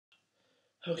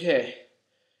Okay,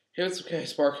 here's what I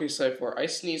Sparky Side for. I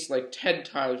sneezed like 10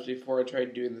 times before I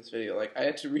tried doing this video. Like, I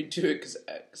had to redo it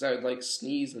because I would like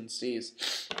sneeze and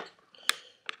sneeze.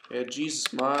 Yeah,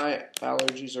 Jesus, my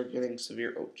allergies are getting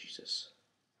severe. Oh, Jesus.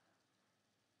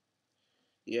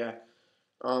 Yeah,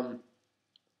 um,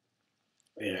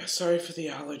 yeah, sorry for the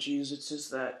allergies. It's just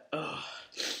that,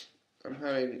 I'm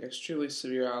having extremely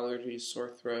severe allergies, sore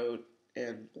throat,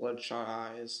 and bloodshot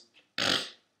eyes.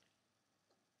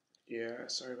 Yeah,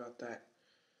 sorry about that.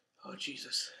 Oh,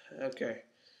 Jesus. Okay.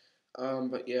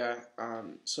 But yeah,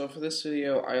 so for this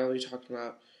video, I'll be talking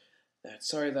about that.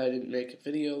 Sorry that I didn't make a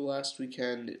video last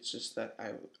weekend. It's just that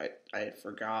I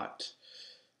forgot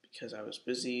because I was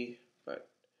busy. But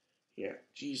yeah,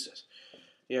 Jesus.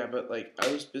 Yeah, but like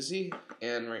I was busy,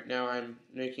 and right now I'm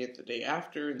making it the day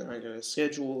after, and then I'm gonna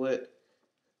schedule it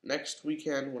next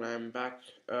weekend when I'm back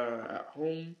at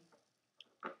home.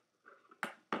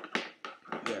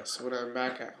 Yeah, so when I'm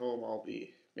back at home, I'll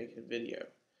be making a video.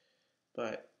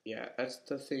 But yeah, that's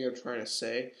the thing I'm trying to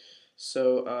say.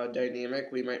 So,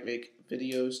 Dynamic, we might make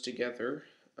videos together.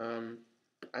 I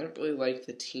don't really like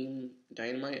the Team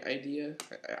Dynamite idea.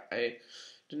 I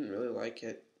didn't really like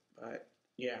it, but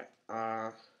yeah.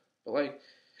 But like,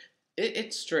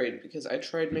 it's strange because I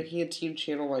tried making a team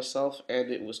channel myself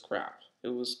and it was crap. It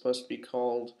was supposed to be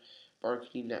called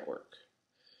Barkini Network,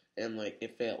 and like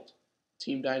it failed.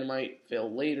 Team Dynamite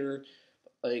failed later.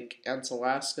 Like Ants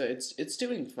Alaska, it's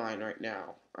doing fine right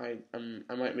now. I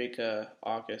might make a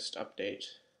August update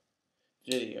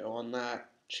video on that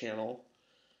channel,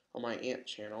 on my Ant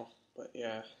channel. But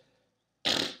yeah,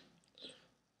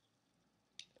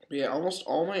 almost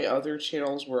all my other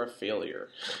channels were a failure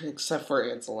except for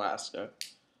Ants Alaska.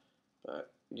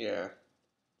 But yeah,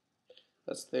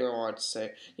 that's the thing I wanted to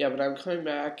say. Yeah, but I'm coming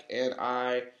back and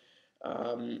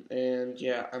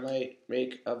yeah, I might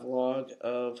make a vlog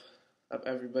of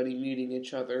everybody meeting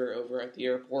each other over at the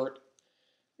airport.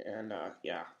 And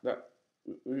yeah, that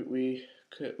we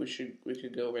could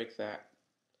go make that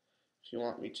if you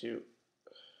want me to.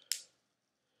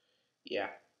 Yeah,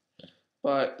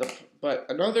 but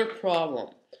another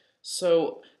problem.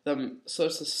 So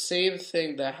it's the same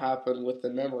thing that happened with the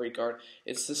memory card.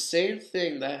 It's the same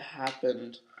thing that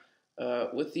happened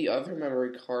with the other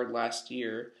memory card last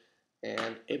year,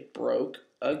 and it broke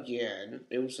again.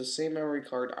 It was the same memory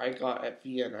card I got at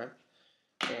Vienna,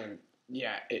 and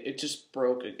yeah, it just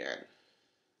broke again.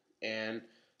 And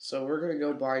so we're going to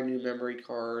go buy a new memory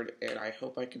card, and I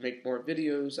hope I can make more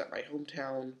videos at my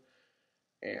hometown.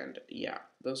 And yeah,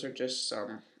 those are just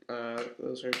some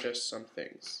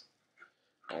things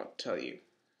I want to tell you.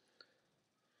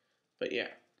 But yeah,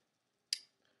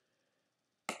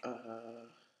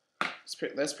 that's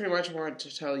pretty much what I wanted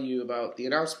to tell you about the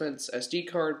announcements. SD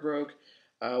card broke.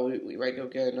 We might go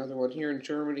get another one here in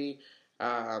Germany.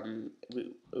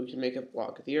 We can make a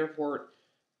vlog at the airport.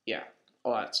 Yeah,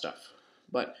 all that stuff.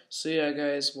 But, so yeah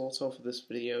guys, well that's all for this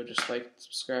video. Just like,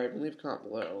 subscribe, and leave a comment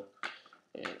below.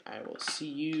 And I will see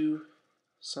you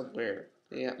somewhere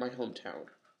at my hometown.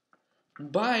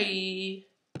 Bye!